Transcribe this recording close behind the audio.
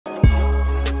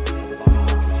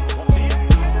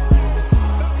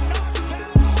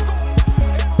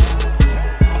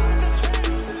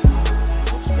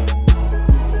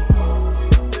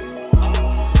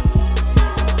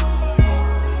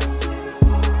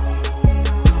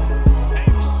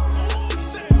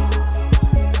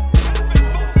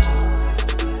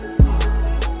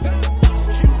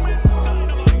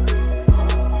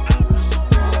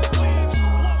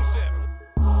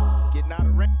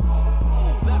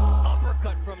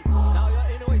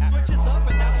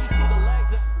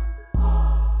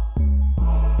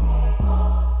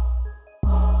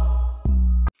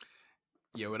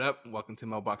What up? Welcome to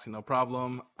Mo Boxing No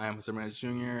Problem. I am Jose Ramirez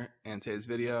Jr. and today's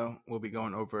video we'll be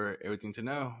going over everything to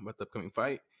know about the upcoming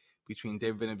fight between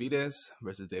David Benavidez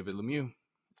versus David Lemieux.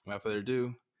 Without further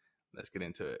ado, let's get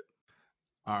into it.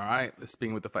 Alright, let's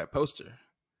begin with the fight poster.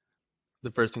 The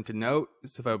first thing to note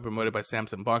is the fight was promoted by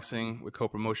Samson Boxing with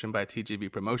co-promotion by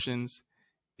TJB Promotions.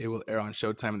 It will air on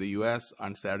Showtime in the US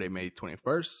on Saturday, May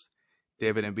 21st.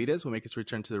 David Benavidez will make his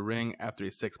return to the ring after a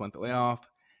 6-month layoff,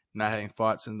 not having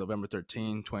fought since November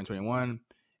 13, 2021,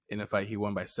 in a fight he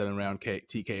won by 7-round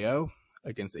TKO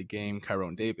against a game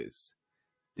Kyron Davis.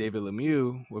 David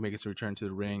Lemieux will make his return to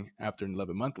the ring after an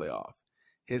 11-month layoff.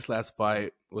 His last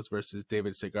fight was versus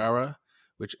David Segura,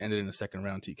 which ended in a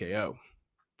 2nd-round TKO.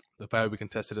 The fight will be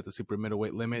contested at the super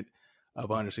middleweight limit of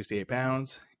 168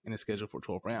 pounds and is scheduled for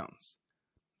 12 rounds.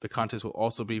 The contest will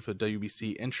also be for the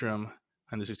WBC interim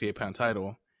 168-pound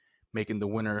title, making the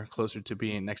winner closer to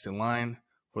being next in line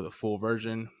for the full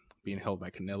version being held by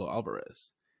Canelo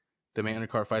Alvarez. The main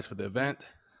undercard fights for the event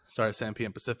start at 7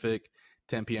 p.m. Pacific,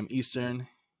 10 p.m. Eastern.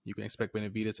 You can expect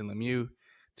Benavidez and Lemieux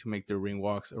to make their ring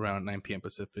walks around 9 p.m.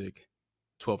 Pacific,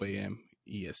 12 a.m.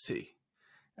 EST.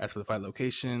 As for the fight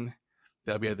location,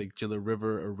 that'll be at the Gila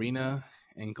River Arena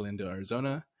in Glendale,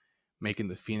 Arizona, making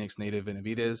the Phoenix native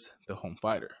Benavidez the home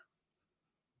fighter.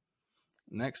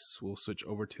 Next, we'll switch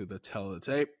over to the tail of the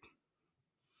tape.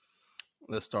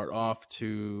 Let's start off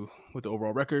with the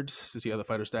overall records to see how the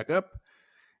fighters stack up.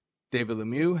 David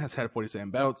Lemieux has had 47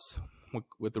 bouts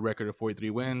with the record of 43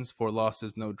 wins, 4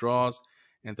 losses, no draws,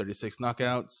 and 36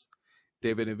 knockouts.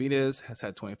 David Benavidez has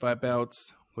had 25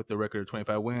 bouts with the record of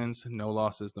 25 wins, no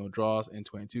losses, no draws, and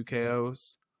 22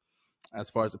 KOs. As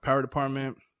far as the power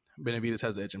department, Benavidez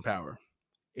has the edge in power.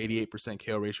 88%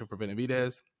 KO ratio for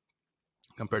Benavidez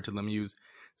compared to Lemieux's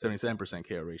 77%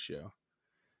 KO ratio.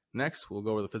 Next, we'll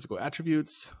go over the physical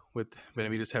attributes, with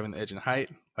Benavidez having the edge in height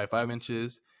by 5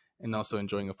 inches and also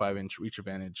enjoying a 5-inch reach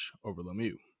advantage over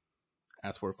Lemieux.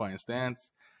 As for fighting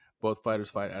stance, both fighters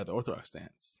fight out of the orthodox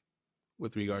stance.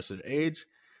 With regards to their age,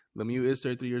 Lemieux is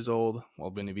 33 years old,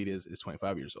 while Benavidez is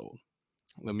 25 years old.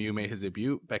 Lemieux made his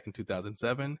debut back in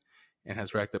 2007 and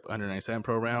has racked up 197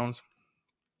 pro rounds,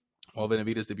 while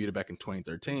Benavidez debuted back in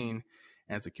 2013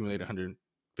 and has accumulated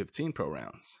 115 pro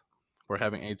rounds. For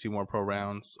having 82 more pro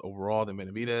rounds overall than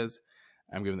Benavidez,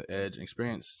 I'm giving the edge and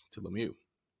experience to Lemieux.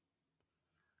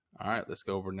 All right, let's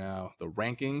go over now the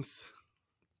rankings.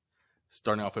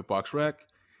 Starting off with BoxRec,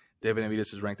 David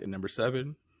Benavidez is ranked at number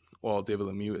 7, while David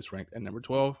Lemieux is ranked at number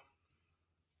 12.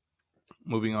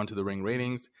 Moving on to the ring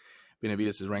ratings,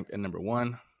 Benavidez is ranked at number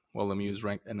 1, while Lemieux is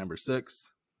ranked at number 6.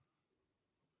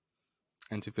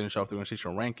 And to finish off the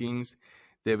organizational rankings,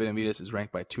 David Benavidez is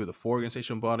ranked by 2 of the 4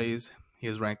 organizational bodies. He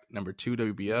is ranked number 2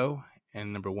 WBO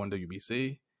and number 1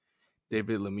 WBC.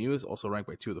 David Lemieux is also ranked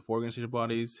by 2 of the 4 organizational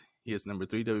bodies. He is number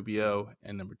 3 WBO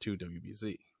and number 2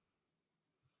 WBC.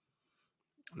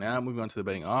 Now moving on to the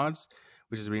betting odds,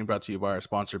 which is being brought to you by our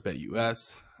sponsor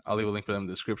BetUS. I'll leave a link for them in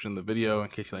the description of the video in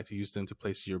case you'd like to use them to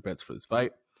place your bets for this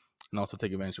fight, and also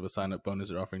take advantage of a sign-up bonus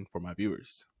they're offering for my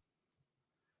viewers.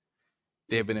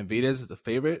 David Benavidez is the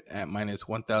favorite at minus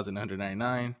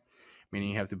 $1,999,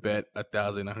 meaning you have to bet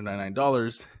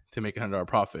 $1,999 to make a $100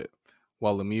 profit,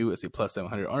 while Lemieux is a plus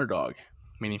 700 underdog,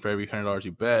 meaning for every $100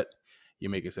 you bet, you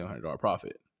make a $700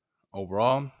 profit.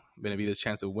 Overall, Benavidez's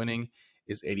chance of winning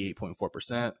is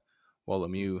 88.4%, while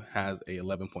Lemieux has a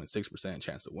 11.6%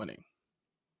 chance of winning.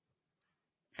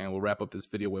 And we'll wrap up this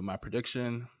video with my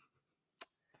prediction,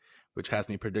 which has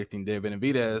me predicting David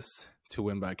Benavidez to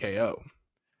win by KO.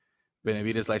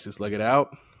 Benavidez likes to slug it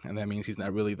out, and that means he's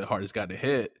not really the hardest guy to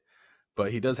hit,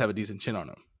 but he does have a decent chin on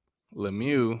him.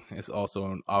 Lemieux is also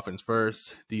an offense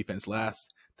first, defense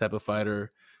last type of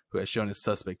fighter who has shown his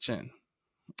suspect chin.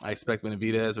 I expect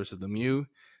Benavidez versus Lemieux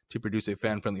to produce a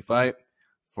fan-friendly fight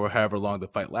for however long the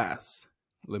fight lasts.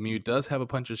 Lemieux does have a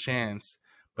puncher's chance,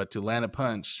 but to land a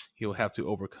punch, he will have to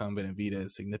overcome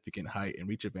Benavidez's significant height and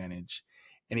reach advantage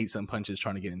and eat some punches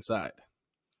trying to get inside.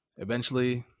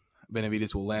 Eventually,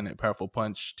 Benavidez will land a powerful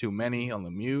punch too many on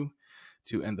Lemieux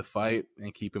to end the fight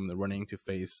and keep him in the running to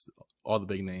face all the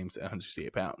big names at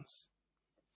 168 pounds.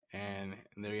 And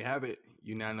there you have it.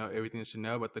 You now know everything you should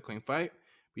know about the Queen fight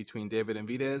between David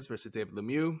Benavidez versus David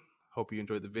Lemieux. Hope you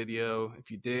enjoyed the video.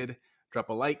 If you did, drop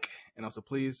a like, and also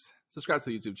please subscribe to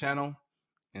the YouTube channel.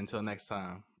 Until next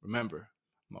time, remember,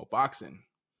 Mo Boxing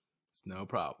is no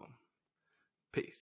problem. Peace.